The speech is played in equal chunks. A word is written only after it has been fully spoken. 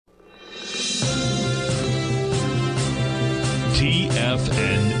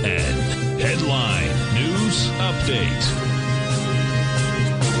TFNN. Headline News Update.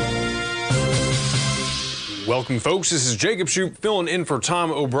 Welcome, folks. This is Jacob Shoup filling in for Tom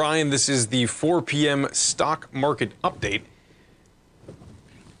O'Brien. This is the 4 p.m. stock market update.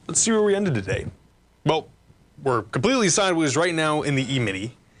 Let's see where we ended today. Well, we're completely sideways right now in the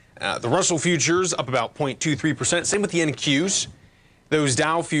E-mini. The Russell futures up about 0.23%. Same with the NQs. Those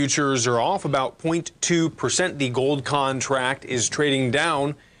Dow futures are off about 0.2%. The gold contract is trading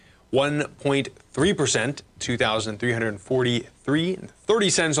down 1.3%,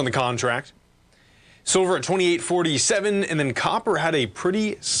 2,343.30 cents on the contract. Silver at 28.47, and then copper had a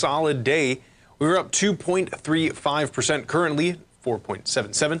pretty solid day. We were up 2.35% currently,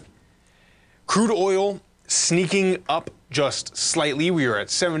 4.77. Crude oil sneaking up just slightly. We are at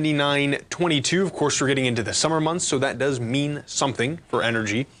 79.22. Of course, we're getting into the summer months, so that does mean something for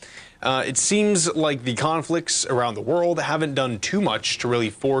energy. It seems like the conflicts around the world haven't done too much to really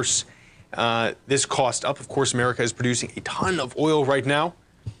force this cost up. Of course, America is producing a ton of oil right now,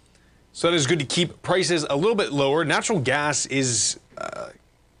 so that is good to keep prices a little bit lower. Natural gas is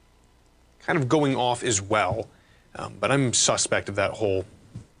kind of going off as well, but I'm suspect of that whole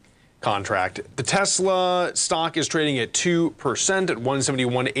contract. The Tesla stock is trading at 2% at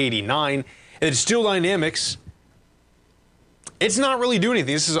 171.89. And Steel Dynamics, it's not really doing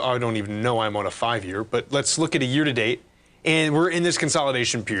anything. This is, I don't even know I'm on a 5-year, but let's look at a year to date. And we're in this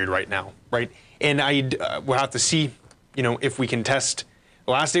consolidation period right now, right? And we'll have to see, if we can test.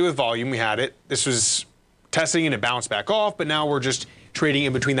 The last day with volume, we had it. This was testing and it bounced back off, but now we're just trading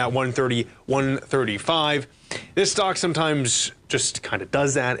in between that 130, 135. This stock sometimes just kind of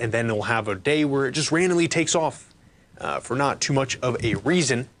does that, and then it'll have a day where it just randomly takes off for not too much of a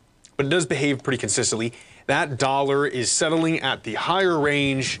reason, but it does behave pretty consistently. That dollar is settling at the higher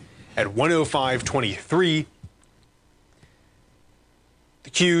range at 105.23. The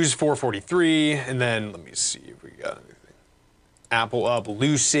Q's 443, and then let me see if we got anything. Apple up,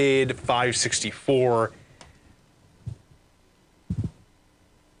 Lucid 564.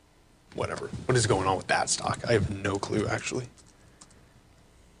 Whatever. What is going on with that stock? I have no clue, actually.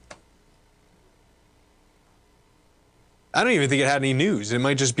 I don't even think it had any news. It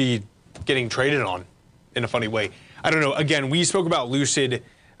might just be getting traded on in a funny way. I don't know. Again, we spoke about Lucid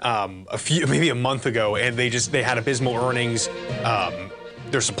maybe a month ago, and they had abysmal earnings.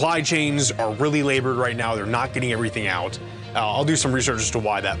 Their supply chains are really labored right now. They're not getting everything out. I'll do some research as to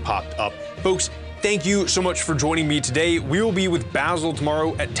why that popped up. Folks, thank you so much for joining me today. We will be with Basil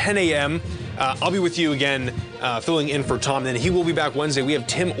tomorrow at 10 a.m. I'll be with you again, filling in for Tom. Then he will be back Wednesday. We have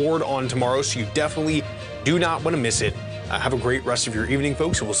Tim Ord on tomorrow, so you definitely do not want to miss it. Have a great rest of your evening,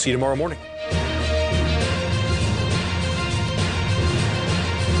 folks, and we'll see you tomorrow morning.